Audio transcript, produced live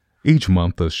Each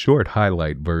month, a short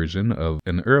highlight version of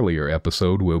an earlier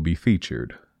episode will be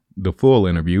featured. The full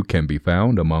interview can be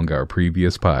found among our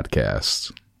previous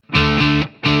podcasts.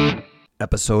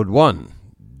 Episode 1,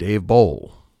 Dave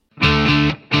Bowl.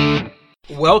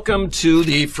 Welcome to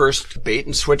the first Bait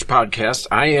and Switch podcast.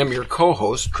 I am your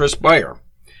co-host, Chris Beyer.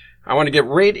 I want to get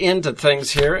right into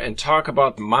things here and talk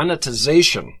about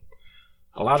monetization.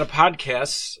 A lot of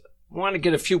podcasts want to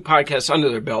get a few podcasts under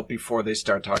their belt before they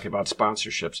start talking about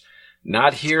sponsorships.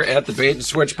 Not here at the Bait and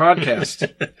Switch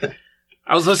podcast.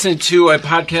 I was listening to a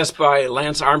podcast by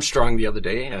Lance Armstrong the other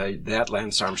day,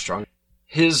 Lance Armstrong.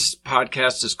 His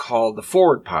podcast is called The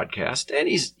Forward Podcast, and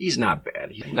he's not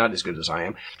bad. He's not as good as I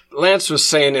am. Lance was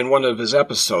saying in one of his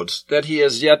episodes that he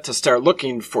has yet to start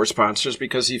looking for sponsors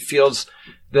because he feels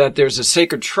that there's a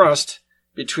sacred trust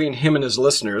between him and his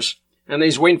listeners, and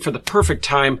he's waiting for the perfect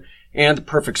time and the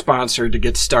perfect sponsor to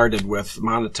get started with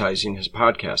monetizing his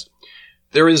podcast.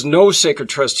 There is no sacred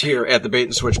trust here at the Bait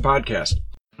and Switch podcast.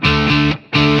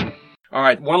 All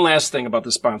right, one last thing about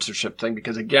the sponsorship thing,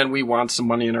 because again, we want some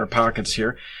money in our pockets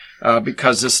here,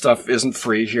 because this stuff isn't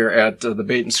free here at the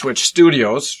Bait and Switch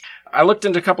studios. I looked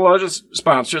into a couple other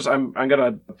sponsors. I'm going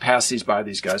to pass these by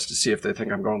these guys to see if they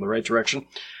think I'm going the right direction.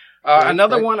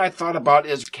 Another one I thought about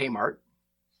is Kmart.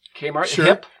 Kmart, sure.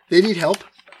 Hip. They need help.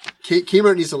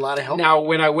 Kmart needs a lot of help. Now,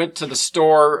 when I went to the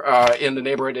store in the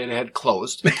neighborhood, it had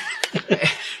closed.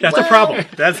 That's a problem.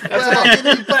 But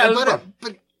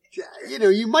you know,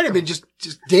 you might have been just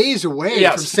days away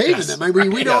from saving them. I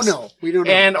mean, we don't know. We don't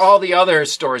know. And all the other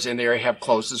stores in there have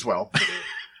closed as well.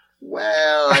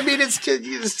 Well, I mean,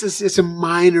 it's a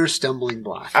minor stumbling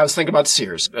block. I was thinking about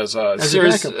Sears as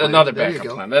Sears, another backup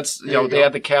plan. That's they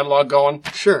had the catalog going.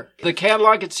 Sure. The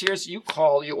catalog at Sears, you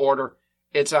call, you order,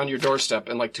 it's on your doorstep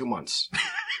in like 2 months.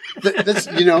 That's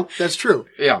true.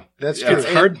 Yeah, that's true. It's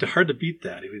hard to beat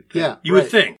that. You would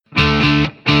think.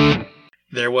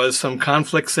 There was some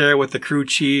conflicts there with the crew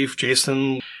chief.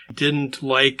 Jason didn't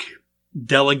like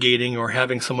delegating or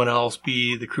having someone else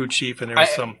be the crew chief, and there was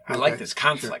I like this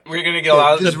conflict. Sure. We're going to get a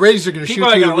lot of the ratings are going to shoot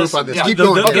through the roof on this. Yeah, Keep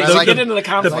going. Okay, get into the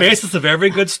conflict. The basis of every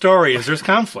good story is there's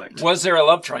conflict. Was there a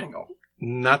love triangle?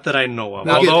 Not that I know of.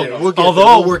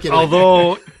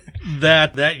 Although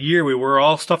that year we were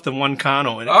all stuffed in one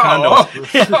condo. Was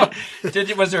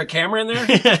there a camera in there?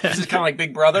 This is kind of like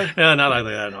Big Brother? No, not like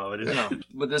that. No, it is. No.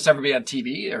 Would this ever be on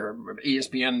TV or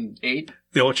ESPN 8?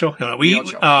 The Ocho? No,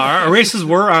 our races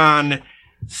were on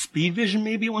Speed Vision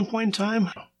maybe at one point in time.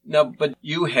 No, but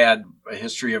you had a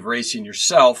history of racing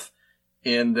yourself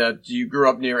in that you grew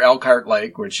up near Elkhart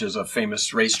Lake, which is a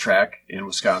famous racetrack in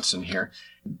Wisconsin here.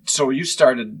 So you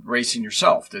started racing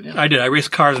yourself, didn't you? I did. I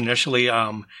raced cars initially.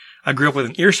 I grew up with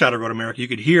an earshot of Road America. You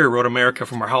could hear Road America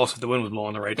from our house if the wind was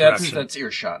blowing the right direction. That's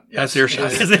earshot. Yes. That's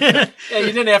earshot. Yeah,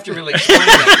 you didn't have to really explain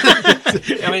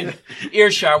that. I mean,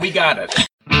 earshot, we got it.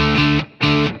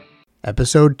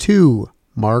 Episode 2,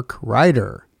 Mark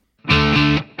Ryder.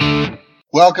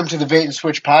 Welcome to the Bait and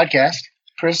Switch podcast.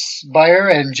 Chris Beyer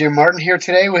and Jim Martin here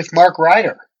today with Mark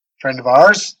Ryder, friend of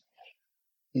ours.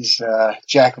 He's a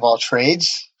jack of all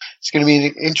trades. It's going to be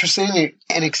an interesting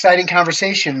and exciting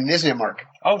conversation, isn't it, Mark?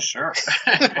 Oh, sure.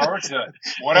 Look forward to it.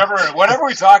 Whatever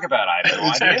we talk about, I have no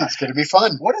idea. It's going to be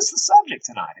fun. What is the subject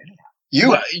tonight, anyhow?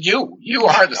 You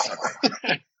are the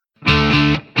subject.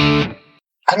 I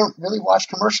don't really watch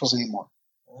commercials anymore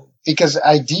because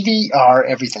I DVR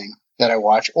everything that I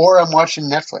watch, or I'm watching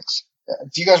Netflix.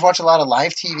 Do you guys watch a lot of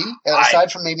live TV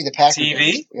aside from maybe the package?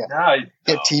 TV? Yeah. No.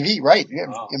 TV, right? Yeah.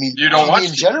 Oh. I mean, you don't watch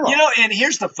in general. You know, and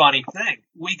here's the funny thing: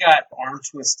 we got arm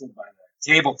twisted by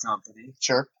the cable company.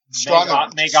 Sure, strong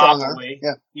arm.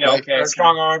 Yeah. Right. Okay,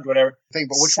 strong armed, whatever. But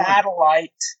which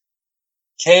satellite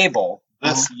cable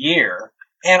this year,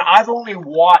 and I've only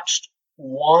watched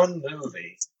one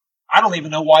movie. I don't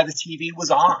even know why the TV was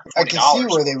on. I can see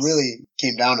where they really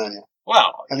came down on you.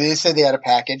 Well, I mean, they said they had a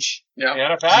package. Yeah, they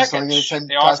had a package. They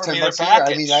offered me the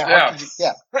package.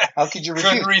 How could you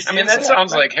refuse? I mean, that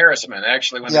sounds like harassment,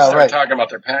 actually, when they start talking about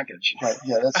their package. Right,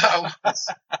 yeah, I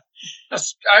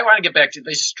want to get back to,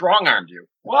 they strong-armed you.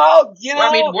 Well, you know.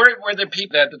 I mean, were the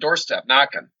people at the doorstep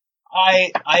knocking?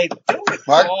 I don't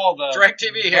recall the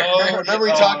DirecTV here. Remember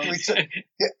we talked?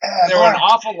 There were an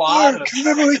awful lot of.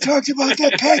 Remember we talked about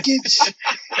that package?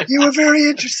 You were very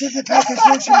interested in the package,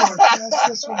 weren't you, Mark? Yes,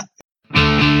 this one.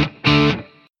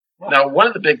 Now, one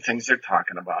of the big things they're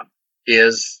talking about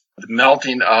is the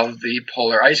melting of the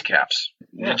polar ice caps.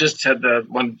 Yeah. You just had the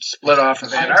one split off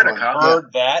of Antarctica.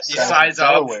 Heard that. The size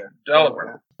of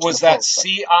Delaware. Was that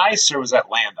sea ice or was that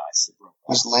land ice? It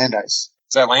was land ice.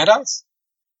 Is that land ice?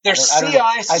 There's sea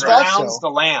ice surrounds the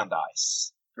land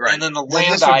ice. Right. And then the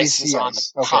land ice is on the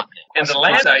continent. And the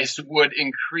land ice would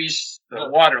increase the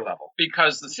water level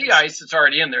because the sea ice is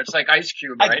already in there. It's like ice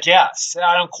cube, right? I guess.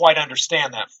 I don't quite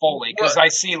understand that fully because I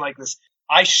see like this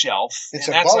ice shelf, and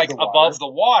that's like above the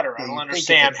water. I don't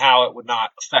understand how it would not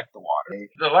affect the water.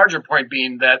 The larger point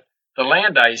being that the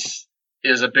land ice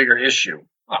is a bigger issue.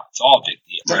 Oh, it's all a big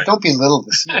deal. Right. Don't belittle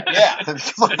this. Yeah.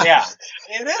 Yeah.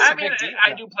 It is a big deal.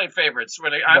 I do play favorites.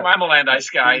 I'm a land ice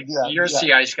guy. You're a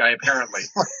sea ice guy, apparently.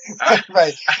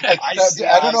 Right.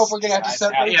 I don't know if we're going to have to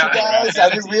separate you guys. I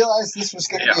didn't realize this was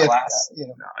going to be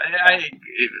I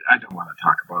don't want to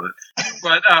talk about it.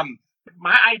 But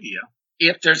my idea,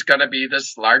 if there's going to be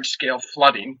this large-scale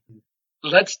flooding,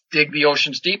 let's dig the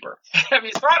oceans deeper. Have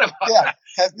you thought about that?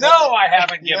 No, I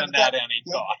haven't given that any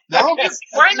thought. No?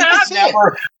 Why not?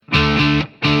 Never.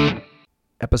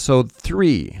 Episode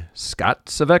 3, Scott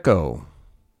Saveco.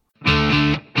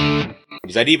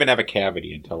 Because I didn't even have a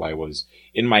cavity until I was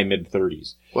in my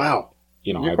mid-30s. Wow.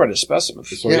 You're quite a specimen.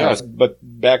 So, but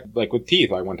back, like with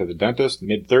teeth, I went to the dentist,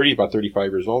 mid-30s, about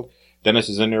 35 years old. Dentist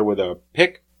is in there with a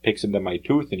pick, picks into my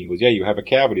tooth, and he goes, yeah, you have a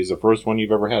cavity. It's the first one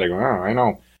you've ever had. I go, oh, I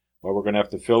know. Well, we're going to have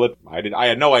to fill it. I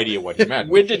had no idea what he meant.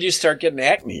 When did you start getting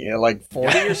acne? Like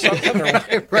 40 or something?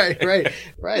 Right.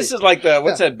 This is like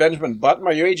what's that, Benjamin Button?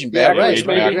 Are you aging backwards?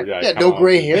 No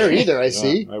gray hair either, I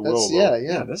see. I will.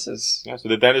 This is... Yeah, so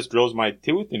the dentist drills my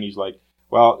tooth, and he's like,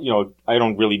 well, I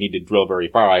don't really need to drill very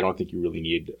far. I don't think you really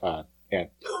need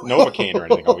Novocaine or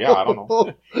anything. Oh, yeah, I don't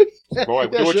know. Boy,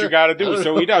 do what you got to do.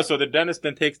 So he does. So the dentist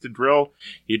then takes the drill.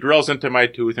 He drills into my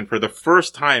tooth. And for the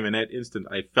first time in that instant,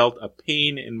 I felt a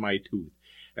pain in my tooth.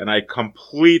 And I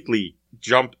completely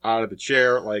jumped out of the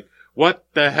chair like, what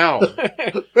the hell?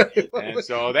 And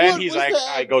so then he's like,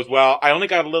 I goes, well, I only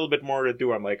got a little bit more to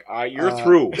do. I'm like, you're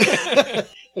through.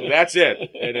 That's it.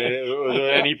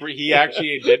 And he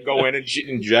actually did go in and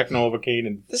inject Novocaine.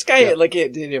 And this guy,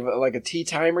 did he have like a tea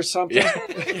time or something? Yeah.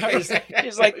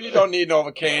 He's like, you don't need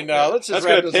Novocaine. Let's just That's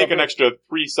going to take an extra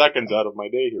 3 seconds out of my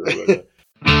day here.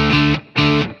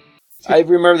 I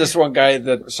remember this one guy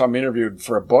that some interviewed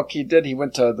for a book he did. He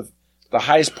went to the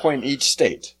highest point in each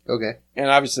state. Okay. And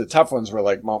obviously the tough ones were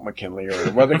like Mount McKinley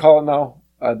or what do they call it now?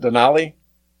 Denali?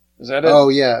 Is that it? Oh,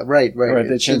 yeah. Right.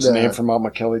 They changed the name from Mount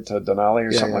McKinley to Denali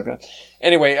or something like that.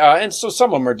 Anyway, and so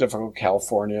some of them are difficult,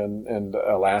 California and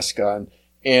Alaska.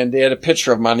 And they had a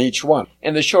picture of him on each one.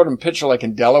 And they showed him a picture like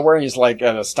in Delaware. And he's like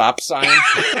at a stop sign.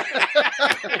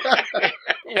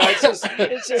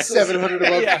 It's just 700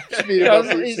 above speed.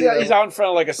 He's out in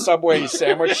front of like a Subway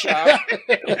sandwich shop.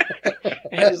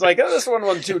 And he's like, this one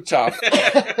wasn't too tough.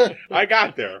 I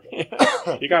got there.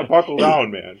 You got to buckle down,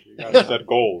 man. You got to set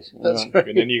goals. Right.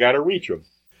 And then you got to reach them.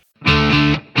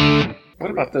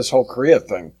 What about this whole Korea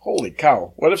thing? Holy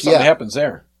cow. What if something happens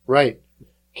there? Right.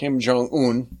 Kim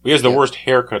Jong-un. He has the worst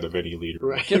haircut of any leader.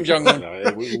 Right. Kim Jong-un.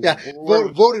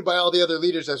 Voted by all the other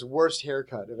leaders as worst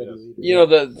haircut of any leader. You know,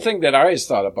 the thing that I always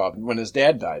thought about when his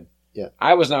dad died,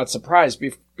 I was not surprised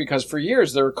because for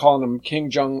years they were calling him King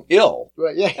Jong-il.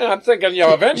 Right, yeah. And I'm thinking,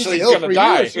 eventually he's going to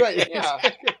die. Years, right. Yeah.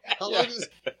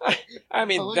 I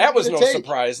mean, that was no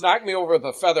surprise. Knocked me over with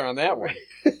a feather on that one.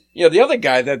 The other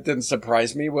guy that didn't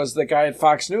surprise me was the guy at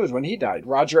Fox News when he died,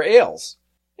 Roger Ailes.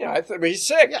 Yeah, I thought he's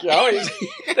sick.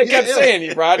 They kept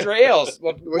saying Roger Ailes.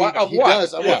 What?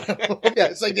 Does.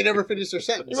 It's like they never finished their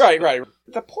sentence. Right.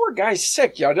 The poor guy's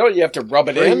sick. Don't you have to rub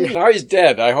it in? Now he's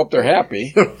dead. I hope they're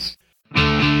happy.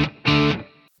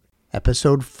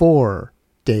 Episode 4,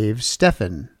 Dave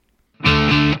Steffen.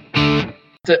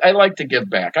 I like to give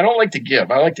back. I don't like to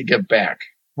give. I like to give back.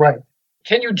 Right.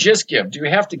 Can you just give? Do you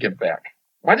have to give back?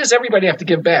 Why does everybody have to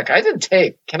give back? I didn't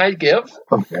take. Can I give?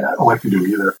 Okay, I don't like to do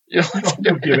either. You don't like to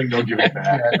do giving, no giving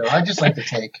back. No, I just like to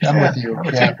take. I'm with you. I'm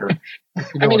a taker.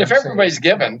 If everybody's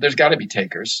given, there's got to be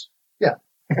takers. Yeah,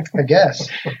 I guess.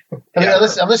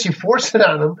 Unless you force it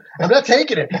on them, I'm not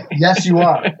taking it. Yes, you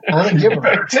are. I'm a giver.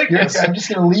 I'm just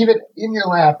going to leave it in your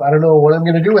lap. I don't know what I'm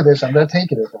going to do with this. I'm not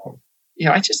taking it.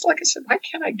 I just, like I said, why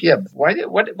can't I give?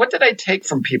 What did I take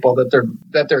from people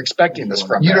that they're expecting this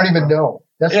from? You don't even know.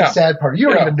 That's the sad part. You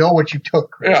don't even know what you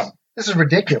took, Chris. Yeah. This is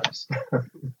ridiculous. I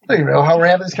don't even know how we're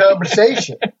having this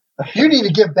conversation. You need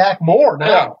to give back more now.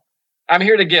 Yeah. I'm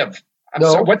here to give.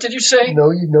 Sorry, what did you say?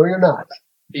 No, you're not.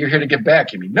 You're here to give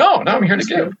back, you mean? No, I'm here to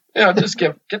give. Just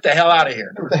give. Get the hell out of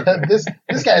here. This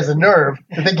guy has a nerve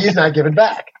to think he's not giving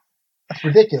back. It's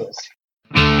ridiculous.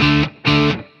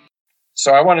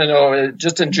 So I want to know,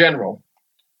 just in general,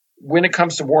 when it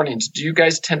comes to warnings, do you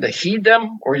guys tend to heed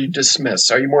them or you dismiss?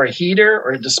 Are you more a heeder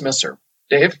or a dismisser?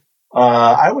 Dave?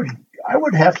 I would I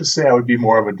would have to say I would be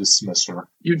more of a dismisser.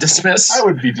 You dismiss? I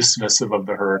would be dismissive of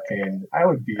the hurricane. I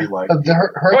would be like... Of the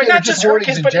hurricane? Not just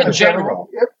hurricanes, but in general.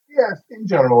 Yeah, in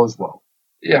general as well.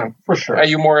 Yeah. For sure. Are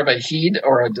you more of a heed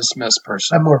or a dismiss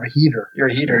person? I'm more of a heater. You're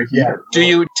a heater. Yeah. Do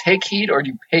you take heed or do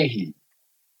you pay heed?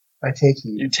 I take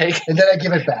heed. You take, and then I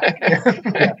give it back.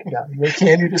 yeah.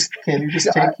 Can you just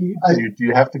take heed? Do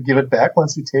you have to give it back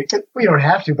once you take it? Well, you don't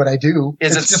have to, but I do.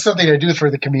 It's just something I do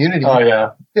for the community. Oh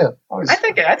yeah, yeah. I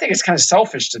think it's kind of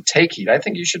selfish to take heed. I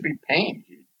think you should be paying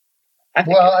heed. I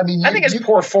think it's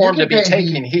poor form to be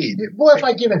taking heed. Well, if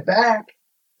I give it back,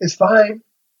 it's fine.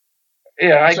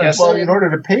 Yeah, I guess. Well, in order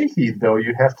to pay heed, though,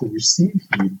 you have to receive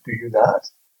heed. Do you not?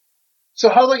 So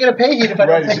how am I going to pay heed if I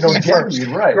don't take heed first?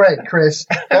 Right, Chris.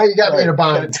 Now you got me in a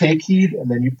bind. You got to take heed,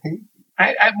 and then you pay heed.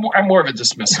 I'm more of a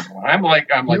dismissive one. I'm like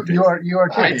you are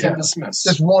too. I tend to dismiss.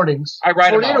 Just warnings. I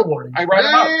write them out. Warnings. I write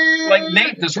them out. Like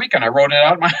Nate this weekend, I wrote it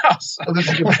out in my house.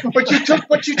 But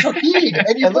you took heed,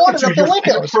 and you brought it up the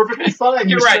window. Perfectly fine.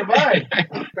 You're right.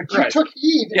 But you took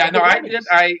heed. Yeah, no, I did.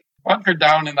 I bunkered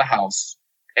down in the house,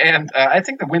 and I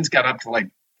think the winds got up to like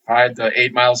 5 to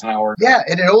 8 miles an hour. Yeah,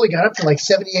 and it only got up to like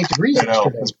 78 degrees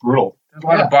yesterday. It's brutal. There's a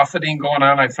lot of buffeting going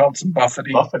on. I felt some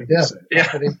buffeting. Buffeting,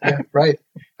 yeah, right.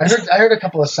 I heard a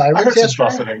couple of sirens. I heard some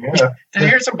buffeting. Yeah. Did you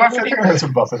hear some buffeting? I heard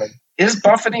some buffeting. Is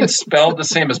buffeting spelled the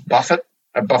same as buffet?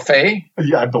 A buffet?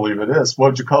 Yeah, I believe it is. What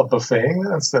would you call it, buffeting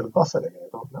instead of buffeting? I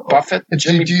don't know. Buffet?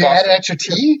 Do you add an extra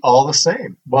T? All the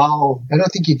same. Well, I don't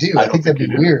think you do. I think that'd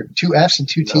be weird. 2 F's and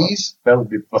 2 T's? That would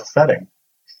be buffeting.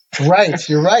 Right,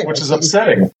 you're right. Which is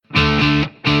upsetting.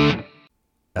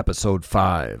 Episode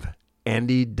 5,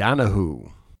 Andy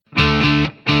Donahue.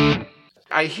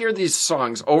 I hear these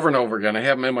songs over and over again. I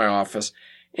have them in my office,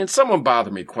 and someone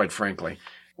bothered me, quite frankly.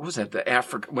 What was that? The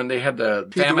Africa, when they had the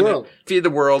famine, Feed the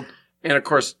World, and of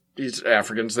course these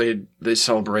Africans they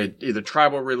celebrate either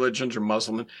tribal religions or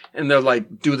Muslim, and they're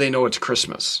like, do they know it's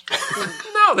Christmas?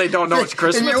 No, they don't know it's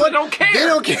Christmas. You know they don't care. They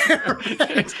don't care. They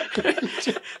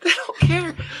don't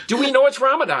care. Do we know it's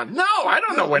Ramadan? No, I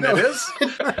don't know when it is.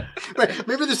 Right.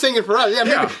 Maybe they're singing for us.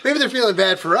 Yeah, maybe they're feeling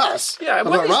bad for us. Yeah,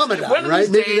 about Ramadan, one right?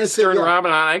 Of these days during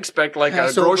Ramadan, I expect like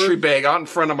Passover. A grocery bag out in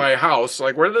front of my house.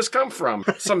 Like, where did this come from?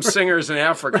 Some singers in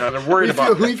Africa. They're worried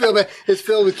about. We feel bad. It's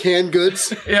filled with canned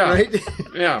goods. Yeah, right.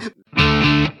 Yeah.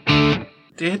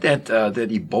 They had that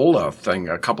Ebola thing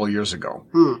a couple of years ago,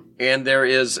 and there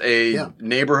is a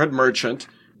neighborhood merchant.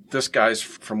 This guy's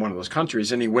from one of those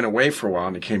countries, and he went away for a while,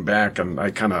 and he came back, and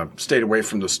I kind of stayed away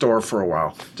from the store for a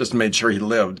while, just made sure he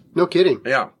lived. No kidding.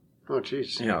 Yeah. Oh,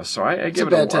 jeez. Yeah, so I give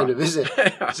it a bad time to visit.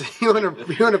 So you want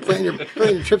to plan your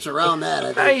trips around that,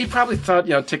 I think. He probably thought,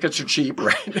 tickets are cheap,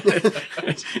 right?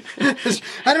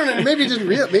 I don't know. Maybe he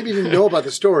didn't know about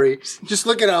the story. Just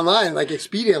look at it online, like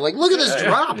Expedia. Like, look at this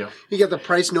drop. Yeah. You get the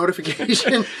price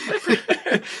notification.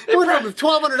 It went from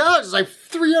 $1,200. It's like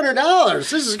 $300.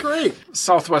 This is great.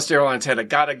 Southwest Airlines had a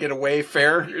gotta get away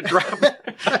fare drop.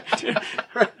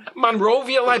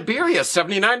 Monrovia, Liberia,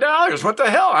 $79. What the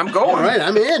hell? I'm going. All right,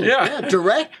 I'm in. Yeah,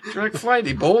 direct flight.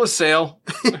 Ebola sale.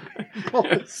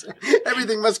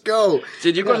 Everything must go.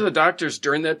 Did you go to the doctors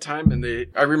during that time? And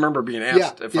I remember being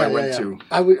asked if I went to.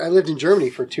 I lived in Germany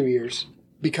for 2 years.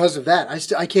 Because of that,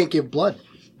 I can't give blood.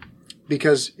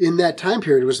 Because in that time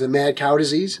period, it was the mad cow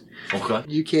disease. Okay.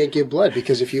 You can't give blood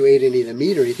because if you ate any of the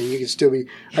meat or anything,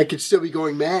 I could still be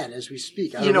going mad as we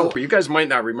speak. I don't know. You guys might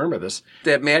not remember this.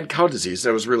 That mad cow disease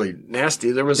that was really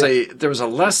nasty. There was a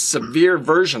less severe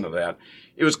version of that.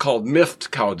 It was called miffed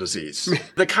cow disease.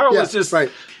 The cow was just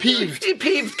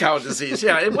peeved cow disease.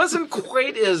 Yeah, it wasn't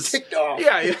quite as ticked off.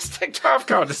 Yeah, it was ticked off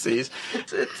cow disease.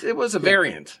 It was a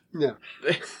variant. Yeah.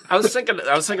 I was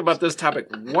thinking about this topic.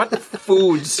 What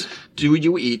foods do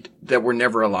you eat that were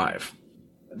never alive?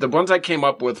 The ones I came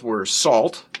up with were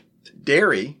salt,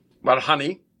 dairy, about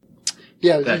honey.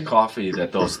 Yeah, that coffee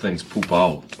that those things poop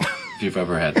out. If you've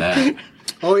ever had that.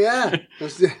 Oh yeah.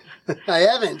 I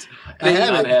haven't. I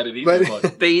haven't had it either.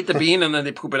 But they eat the bean and then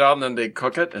they poop it out and then they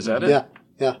cook it. Is that it?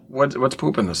 Yeah. What's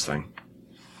poop in this thing?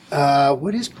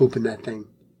 What is poop in that thing?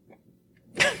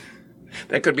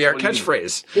 That could be our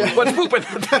catchphrase. Yeah. What's poop in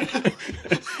that thing?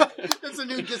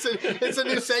 It's a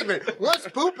new segment. What's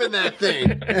poop in that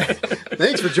thing?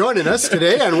 Thanks for joining us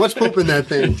today on What's Poop in That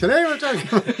Thing. Today we're talking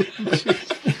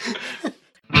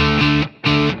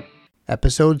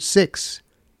Episode 6.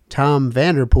 Tom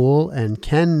Vanderpool and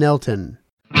Ken Nelton.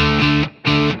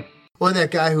 Well,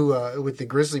 that guy who, with the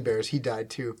grizzly bears, he died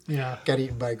too. Yeah. Got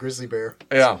eaten by a grizzly bear.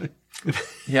 Yeah.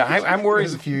 Yeah, I'm worried. It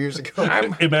was a few years ago.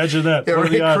 Imagine that. They were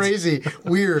crazy,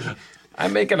 weird.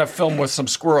 I'm making a film with some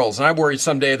squirrels, and I worry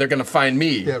someday they're going to find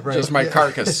me, just my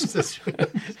carcass. That's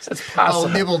possible. All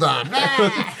nibbled on.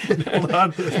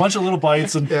 A bunch of little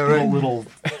bites and little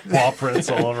paw prints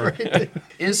all over.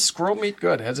 Is squirrel meat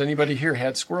good? Has anybody here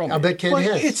had squirrel meat? I bet Ken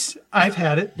has. I've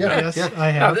had it. Yes, I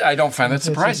have. I don't find that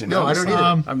surprising. No, I don't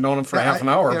either. I've known him for half an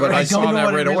hour, but I saw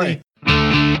that right away.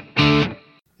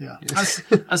 Yeah.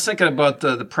 I was thinking about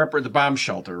the bomb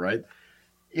shelter, right?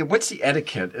 Yeah, what's the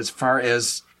etiquette as far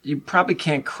as you probably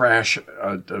can't crash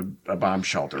a bomb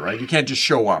shelter, right? You can't just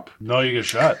show up. No, you get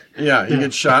shot. Yeah, you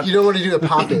get shot. You don't want to do a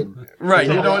pop-in. Right.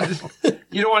 You don't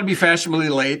want to be fashionably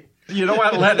late. You don't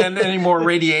want to let in any more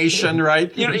radiation,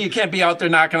 right? You can't be out there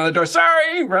knocking on the door.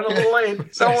 Sorry, run a little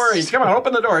late. Don't worry. Come on,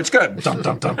 open the door. It's good. Dum,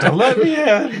 dum, dum, dum. Let me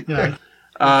in. Yeah.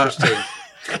 Interesting.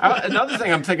 Another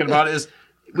thing I'm thinking about is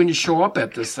when you show up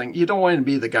at this thing, you don't want to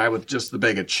be the guy with just the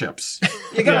bag of chips.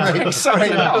 You got to bring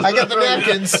something else. I got the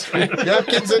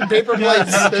napkins and paper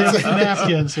plates.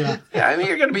 Napkins, yeah. Yeah, I mean,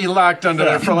 you're going to be locked under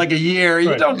there for like a year.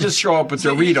 You don't just show up with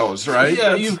Doritos, right?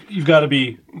 Yeah, you've got to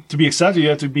be accepted. You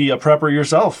have to be a prepper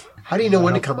yourself. How do you know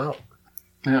when to come out?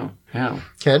 Yeah.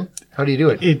 Ken, how do you do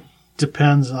it? It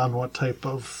depends on what type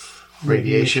of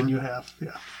radiation you have.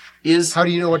 Yeah. How do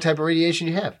you know what type of radiation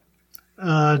you have?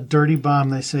 Dirty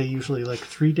bomb, they say usually like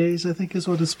 3 days, I think is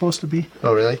what it's supposed to be.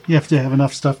 Oh, really? You have to have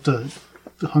enough stuff to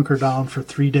hunker down for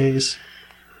 3 days.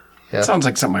 Yeah. Sounds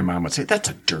like something my mom would say. That's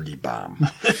a dirty bomb.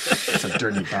 That's a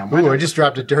dirty bomb. Ooh, I just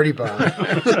dropped a dirty bomb.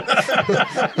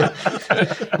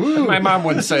 My mom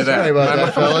wouldn't say that. Sorry about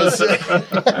that, fellas.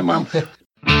 My mom.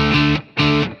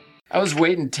 I was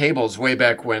waiting tables way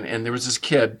back when, and there was this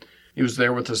kid. He was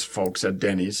there with his folks at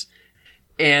Denny's,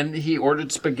 and he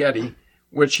ordered spaghetti,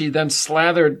 which he then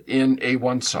slathered in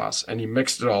A1 sauce, and he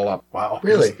mixed it all up. Wow.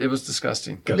 Really? It was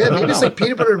disgusting. Yeah, maybe it's like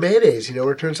peanut butter and mayonnaise,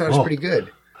 where it turns out it's pretty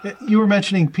good. You were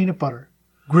mentioning peanut butter.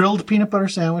 Grilled peanut butter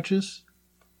sandwiches.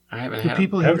 I haven't I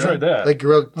haven't tried that.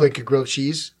 Like a grilled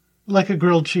cheese? Like a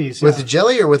grilled cheese, With the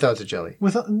jelly or without the jelly?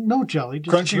 With no jelly,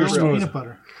 just Crunchy or grilled smooth? peanut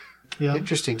butter. Yeah.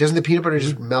 Interesting. Doesn't the peanut butter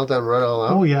just melt down and run all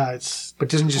out? Oh, yeah. It's But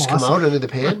doesn't it just awesome. come out under the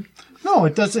pan? No,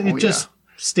 it doesn't. It just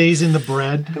stays in the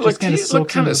bread. He Just kind of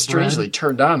soaks kind in of the strangely bread.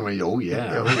 turned on when you, oh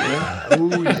yeah.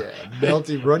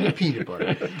 Melty, runny peanut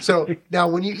butter. So now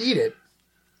when you eat it,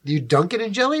 do you dunk it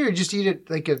in jelly or just eat it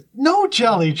like a... No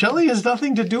jelly. Jelly has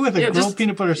nothing to do with a grilled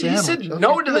peanut butter You sandwich. said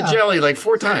no to the jelly like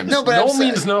 4 times. No, but no I'm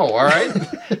means no, all right?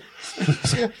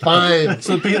 Fine.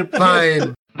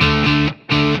 Fine.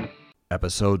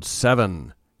 Episode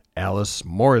 7, Alice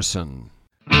Morrison.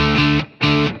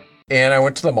 And I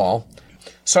went to the mall.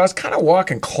 So I was kind of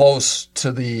walking close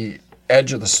to the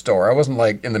edge of the store. I wasn't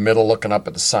like in the middle looking up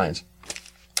at the signs.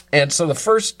 And so the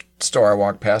first store I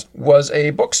walked past was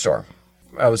a bookstore.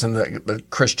 I was in the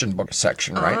Christian book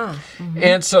section, right? Mm-hmm.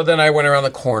 And so then I went around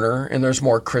the corner, and there's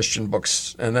more Christian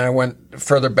books. And then I went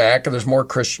further back, and there's more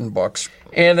Christian books.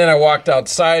 And then I walked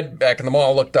outside back in the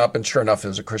mall, looked up, and sure enough, it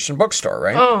was a Christian bookstore,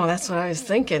 right? Oh, that's what I was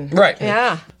thinking. Right.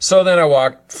 Yeah. So then I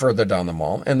walked further down the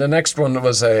mall, and the next one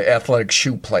was a athletic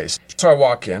shoe place. So I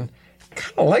walk in.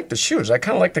 Kind of like the shoes. I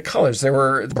kind of like the colors. They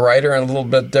were brighter and a little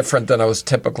bit different than I was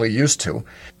typically used to.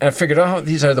 And I figured, oh,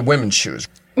 these are the women's shoes.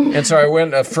 And so I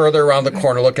went further around the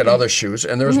corner, look at other shoes,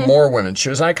 and there was more women's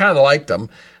shoes. And I kind of liked them,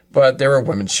 but they were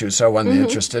women's shoes, so I wasn't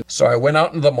interested. So I went out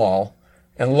into the mall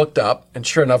and looked up, and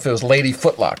sure enough, it was Lady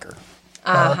Foot Locker.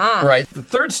 Uh-huh. Right. The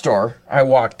third store, I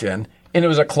walked in, and it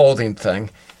was a clothing thing.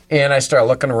 And I started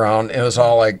looking around, and it was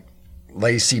all like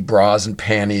lacy bras and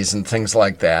panties and things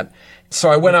like that. So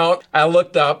I went out, I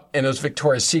looked up, and it was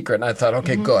Victoria's Secret, and I thought,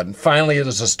 okay, good. And finally, it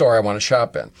was a store I want to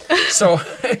shop in. So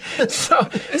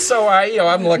I,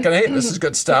 I'm looking, hey, this is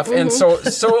good stuff. And so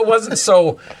it wasn't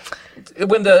so.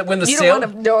 When the you don't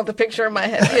want to know the picture in my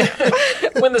head.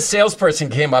 When the salesperson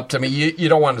came up to me, you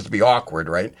don't want it to be awkward,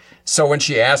 right? So when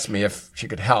she asked me if she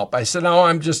could help, I said, no,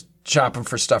 I'm just shopping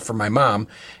for stuff for my mom,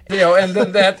 and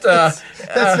then that that's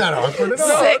not awkward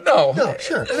at all. No,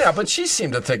 sure. Yeah, but she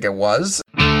seemed to think it was.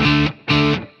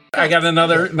 I got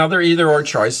another either or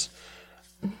choice.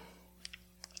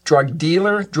 Drug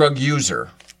dealer, drug user.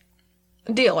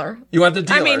 Dealer. You want the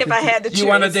dealer? I mean, if I had to choose. You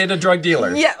want to date a drug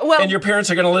dealer? Yeah, well. And your parents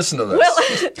are going to listen to this.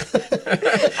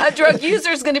 Well, a drug user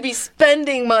is going to be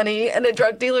spending money, and a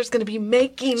drug dealer is going to be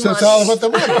making money. So it's all about the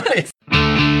money.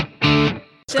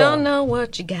 Don't know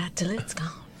what you got till it's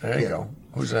gone. There you go.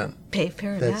 Who's that? Pave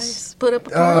Paradise. Put up a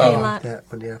parking lot. That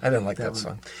one, yeah. I didn't like that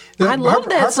song. I love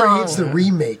that song. Harper hates the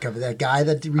remake of that guy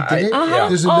that redid it. Uh-huh.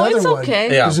 There's Oh, another it's one. okay.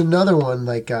 Yeah. There's another one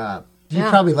like you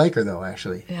probably like her though,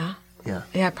 actually. Yeah. Yeah.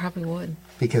 Yeah, I probably would.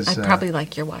 Because I'd probably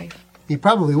like your wife. You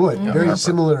probably would. Mm-hmm. Very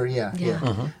similar, yeah. You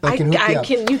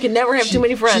can never have too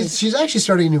many friends. She's actually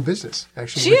starting a new business.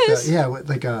 Actually, she is. With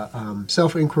like a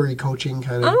self-inquiry coaching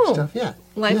kind of stuff. Yeah,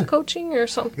 life coaching or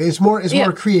something. It's more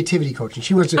creativity coaching.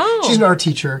 She wants to. She's an art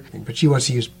teacher, but she wants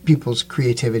to use people's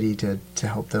creativity to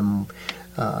help them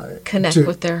connect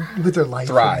with their life,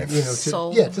 thrive.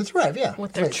 To thrive. Yeah,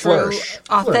 with their true,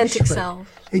 authentic self.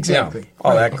 Exactly.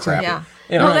 All that crap. Yeah.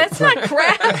 No, that's not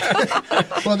crap.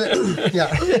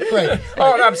 Right.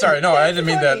 Oh, no, I'm sorry. No, I didn't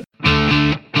mean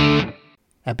that.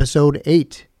 Episode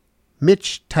 8,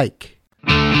 Mitch Teich.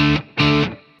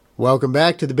 Welcome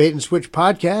back to the Bait and Switch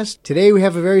podcast. Today we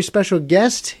have a very special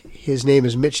guest. His name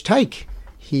is Mitch Teich.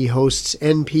 He hosts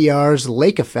NPR's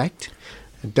Lake Effect,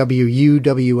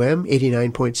 WUWM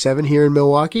 89.7 here in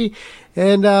Milwaukee.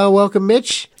 And welcome,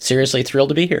 Mitch. Seriously thrilled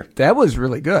to be here. That was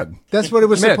really good. That's what it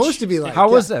was supposed to be like. How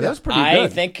was that? That was pretty good. I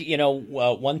think,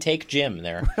 one take Jim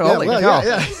there. Holy cow.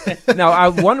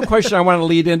 Now, one question I want to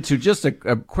lead into, just a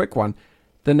quick one.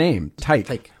 The name,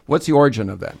 Teich. What's the origin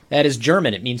of that? That is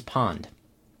German. It means pond.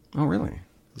 Oh, really?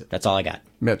 That's all I got.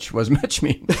 Mitch. What does Mitch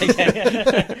mean?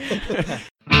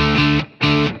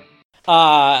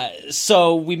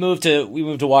 So we moved to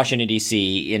Washington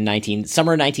D.C. in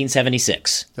summer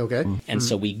 1976. Okay. And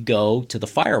so we go to the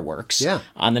fireworks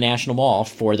on the National Mall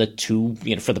for the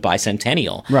for the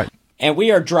bicentennial. Right. And we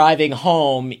are driving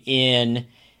home in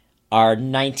our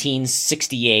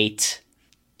 1968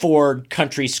 Ford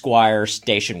Country Squire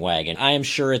station wagon. I am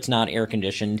sure it's not air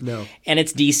conditioned. No. And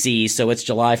it's D.C., so it's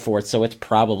July 4th, so it's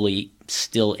probably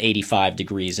still 85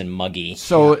 degrees and muggy.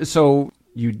 So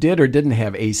you did or didn't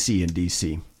have AC in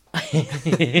D.C.?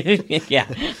 Yeah.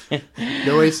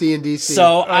 No AC in D.C.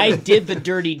 So I did the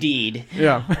dirty deed.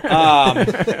 Yeah.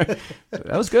 That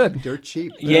was good. Dirt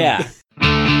cheap. Yeah.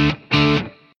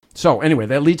 So anyway,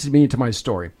 that leads me to my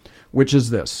story, which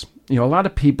is this. A lot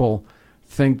of people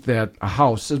think that a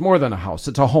house is more than a house.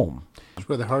 It's a home. It's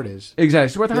where the heart is. Exactly.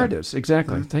 It's where the heart is.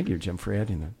 Exactly. Thank you, Jim, for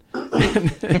adding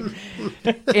that.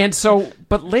 And so,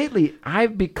 but lately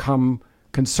I've become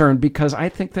concerned because I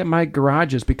think that my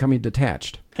garage is becoming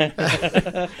detached.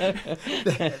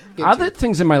 Other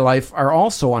things in my life are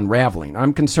also unraveling.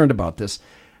 I'm concerned about this.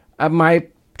 My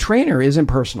trainer is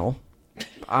impersonal.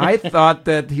 I thought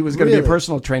that he was going to be a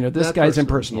personal trainer. This guy's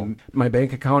impersonal. My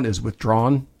bank account is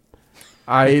withdrawn.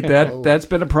 That's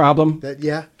been a problem.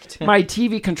 My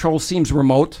TV control seems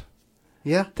remote.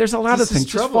 Yeah. There's a lot of things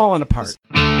just falling apart.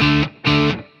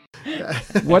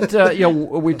 What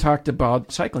we talked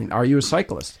about cycling. Are you a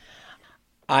cyclist?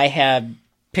 I have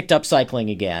picked up cycling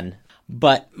again,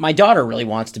 but my daughter really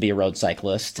wants to be a road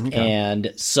cyclist,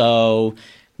 and so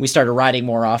we started riding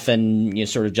more often,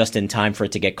 sort of just in time for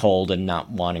it to get cold and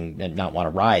not want to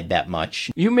ride that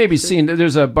much. You may be seen.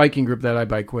 There's a biking group that I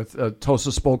bike with,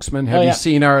 Tosa Spokesman. Have you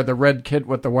seen the red kit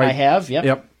with the white? I have.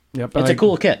 Yep. It's a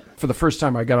cool kit. For the first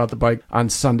time, I got out the bike on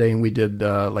Sunday and we did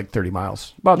like 30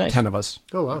 miles. About 10 of us.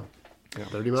 Oh wow. Yeah,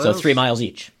 30 miles. So 3 miles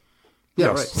each.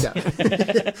 Yeah, yes. right. Yeah.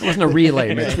 It wasn't a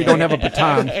relay, Mitch. We don't have a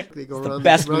baton. It's the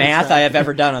best math I have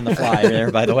ever done on the fly there,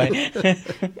 by the way.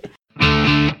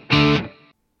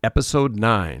 Episode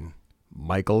 9,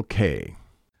 Michael K.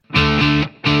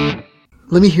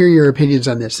 Let me hear your opinions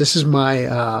on this. This is my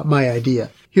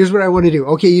idea. Here's what I want to do.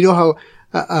 Okay, you know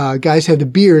how guys have the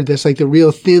beard that's like the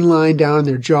real thin line down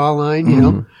their jawline, you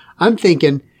know? I'm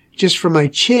thinking just from my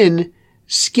chin,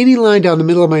 skinny line down the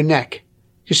middle of my neck,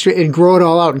 just and grow it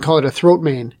all out and call it a throat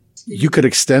mane. You could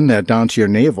extend that down to your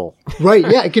navel. Right,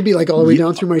 yeah. It could be like all the way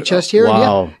down through my chest here.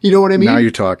 Wow. Yeah. You know what I mean? Now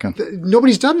you're talking.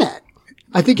 Nobody's done that.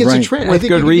 I think it's a trend. With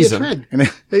good reason. And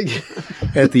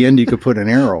at the end, you could put an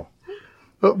arrow.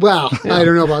 Well, I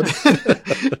don't know about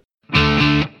that.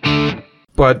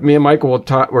 But me and Michael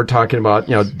we're talking about,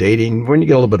 dating when you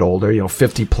get a little bit older,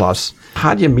 50 plus.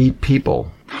 How do you meet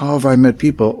people? How have I met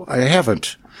people? I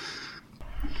haven't.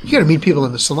 You got to meet people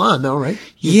in the salon, though, right?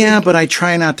 Yeah, but I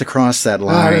try not to cross that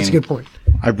line. That's a good point.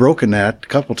 I've broken that a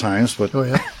couple times, but oh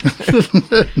yeah.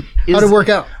 How'd it work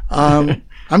out?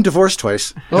 I'm divorced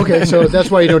twice. Okay, so that's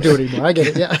why you don't do it anymore. I get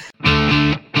it. Yeah.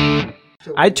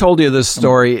 I told you this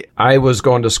story. I was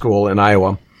going to school in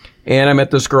Iowa, and I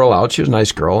met this girl out. She was a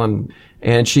nice girl,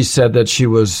 and she said that she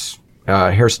was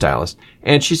a hairstylist.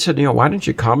 And she said, why don't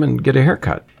you come and get a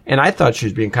haircut? And I thought she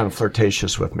was being kind of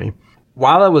flirtatious with me.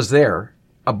 While I was there,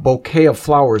 a bouquet of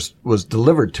flowers was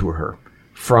delivered to her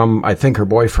from, I think, her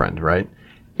boyfriend, right?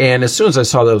 And as soon as I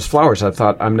saw those flowers, I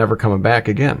thought, I'm never coming back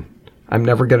again. I'm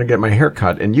never going to get my hair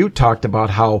cut. And you talked about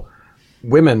how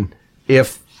women,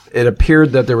 if it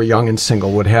appeared that they were young and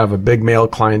single, would have a big male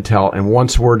clientele. And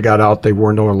once word got out they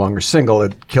were no longer single,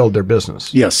 it killed their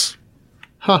business. Yes.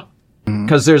 Huh.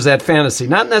 Because there's that fantasy.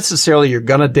 Not necessarily you're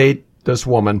going to date this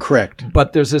woman. Correct.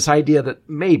 But there's this idea that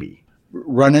maybe.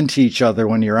 Run into each other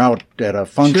when you're out at a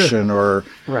function or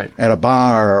at a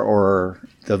bar or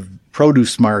the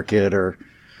produce market or,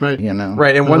 you know.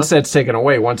 Right, and once that's taken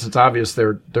away, once it's obvious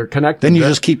they're connected. Then you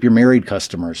just keep your married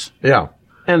customers. Yeah.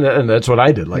 And that's what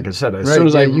I did. Like I said, as soon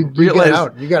as I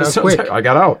realized, you got out quick. I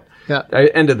got out. Yeah. I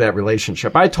ended that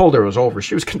relationship. I told her it was over.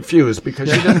 She was confused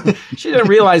because she didn't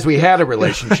realize we had a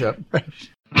relationship.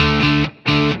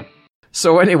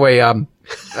 So anyway,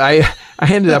 I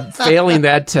ended up failing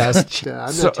that test.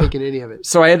 I'm not taking any of it.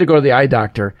 So I had to go to the eye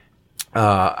doctor.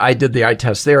 I did the eye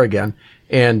test there again,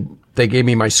 and they gave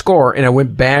me my score, and I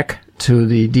went back to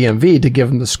the DMV to give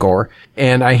them the score,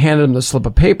 and I handed them the slip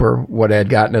of paper, what I had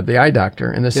gotten at the eye doctor,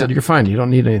 and they said, "You're fine. You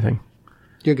don't need anything.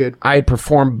 You're good." I had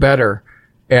performed better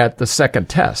at the second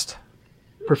test.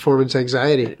 Performance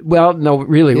anxiety. Well, no,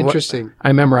 really. Interesting.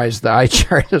 I memorized the eye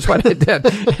chart is what I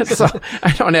did. So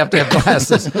I don't have to have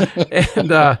glasses. And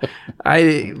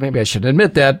maybe I should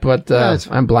admit that, but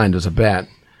I'm blind as a bat,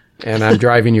 and I'm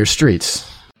driving your streets.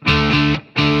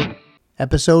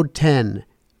 Episode 10,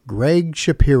 Greg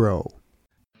Shapiro.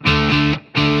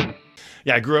 Yeah,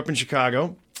 I grew up in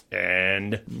Chicago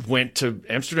and went to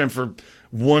Amsterdam for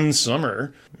one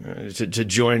summer to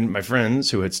join my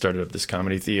friends who had started up this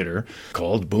comedy theater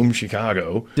called Boom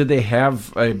Chicago. Did they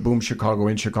have a Boom Chicago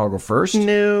in Chicago first?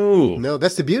 No,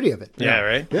 that's the beauty of it. Yeah,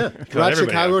 right. Yeah, brought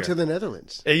Chicago to the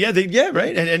Netherlands.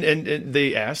 Right. And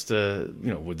they asked,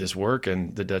 would this work?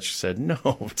 And the Dutch said,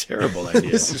 no, terrible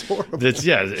idea. This is horrible.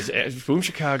 It's Boom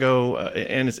Chicago,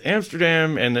 and it's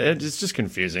Amsterdam, and it's just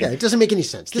confusing. Yeah, it doesn't make any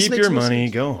sense. Keep your money,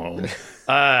 go home.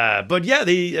 But yeah,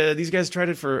 these guys tried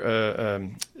it for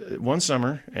one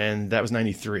summer, and that was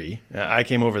 93. I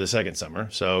came over the second summer,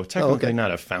 so technically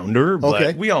not a founder,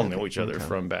 but we all know each other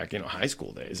from back, high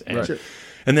school days. And,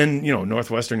 and then,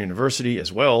 Northwestern University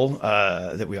as well,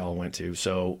 that we all went to.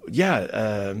 So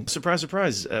yeah, surprise,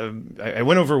 surprise. I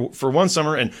went over for one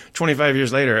summer, and 25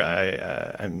 years later,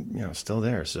 I'm still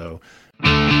there. So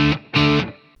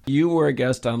you were a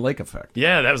guest on Lake Effect.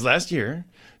 Yeah, that was last year.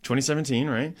 2017,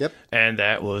 right? Yep. And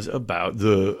that was about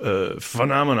the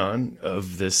phenomenon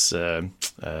of this this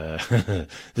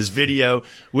video,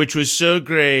 which was so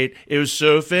great. It was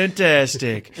so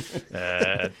fantastic.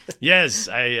 Yes,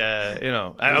 I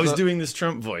was doing this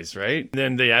Trump voice, right? And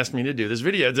then they asked me to do this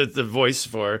video, the voice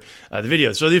for the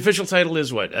video. So the official title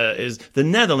is what? Is The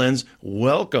Netherlands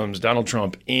Welcomes Donald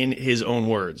Trump in His Own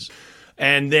Words.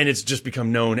 And then it's just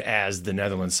become known as the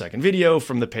Netherlands' second video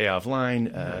from the payoff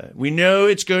line. We know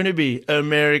it's going to be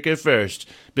America first,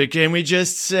 but can we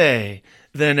just say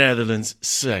the Netherlands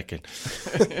second?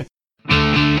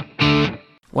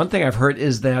 One thing I've heard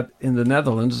is that in the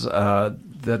Netherlands,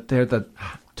 that they're the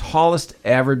tallest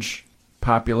average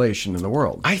population in the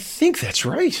world. I think that's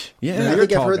right. Yeah, I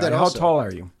think I've heard that also. How tall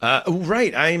are you?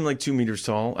 Right, I am like 2 meters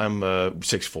tall. I'm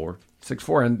 6'4".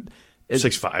 6'4", and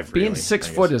 6'5". Being really, 6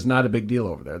 foot is not a big deal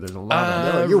over there. There's a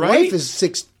lot of your wife is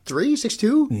 6'3",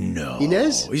 6'2"? No,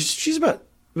 Inez. She's about.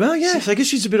 Well, yes, I guess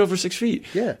she's a bit over 6 feet.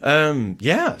 Yeah.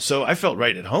 Yeah. So I felt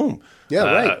right at home. Yeah,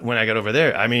 right. When I got over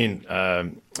there. I mean,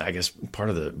 I guess part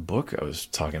of the book I was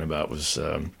talking about was,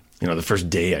 the first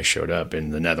day I showed up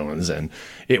in the Netherlands, and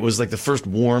it was like the first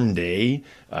warm day.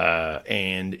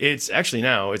 And it's actually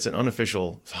now it's an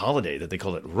unofficial holiday that they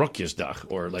call it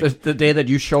Rokjesdag, or like the day that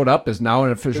you showed up is now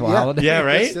an official holiday. Yeah,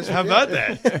 right. How about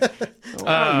that?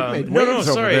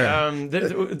 Sorry.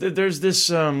 There's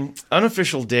this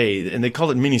unofficial day, and they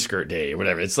call it miniskirt day or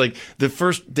whatever. It's like the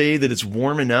first day that it's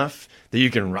warm enough that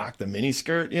you can rock the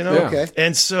miniskirt, Yeah. Okay.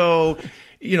 And so,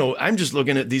 I'm just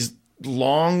looking at these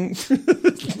long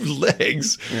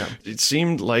legs. Yeah. It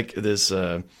seemed like this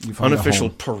unofficial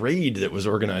parade that was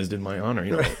organized in my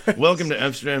honor. Welcome to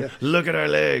Amsterdam. Look at our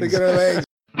legs. Look at our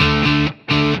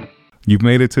legs. You've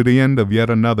made it to the end of yet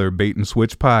another Bait and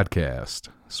Switch podcast.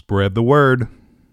 Spread the word.